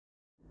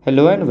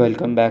Hello and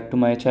welcome back to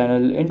my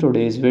channel. In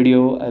today's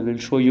video, I will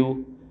show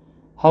you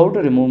how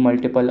to remove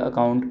multiple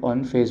accounts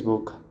on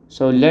Facebook.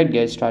 So let's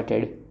get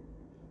started.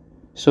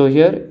 So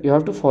here you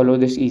have to follow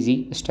this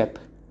easy step.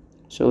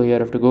 So here you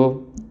have to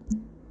go.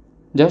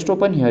 Just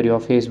open here your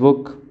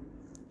Facebook.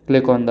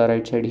 Click on the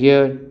right side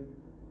here.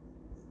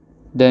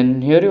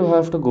 Then here you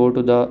have to go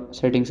to the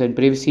settings and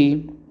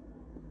privacy.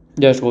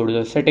 Just go to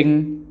the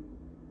setting.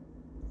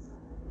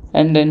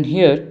 And then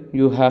here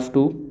you have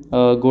to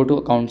go to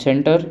account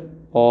center,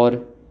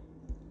 or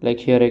like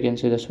here I can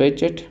see the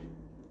switch it.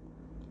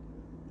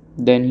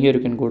 Then here you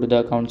can go to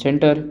the account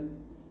center,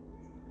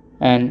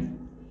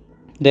 and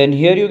then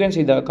here you can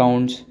see the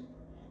accounts.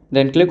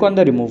 Then click on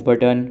the remove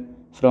button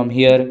from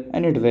here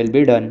and it will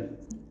be done.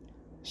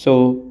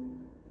 So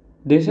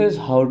this is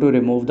how to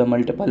remove the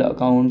multiple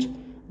accounts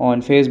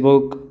on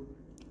Facebook.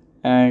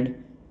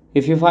 And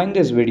if you find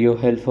this video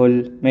helpful,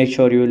 make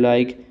sure you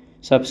like,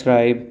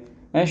 subscribe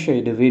and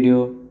share the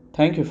video.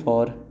 Thank you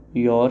for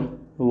your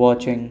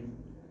watching.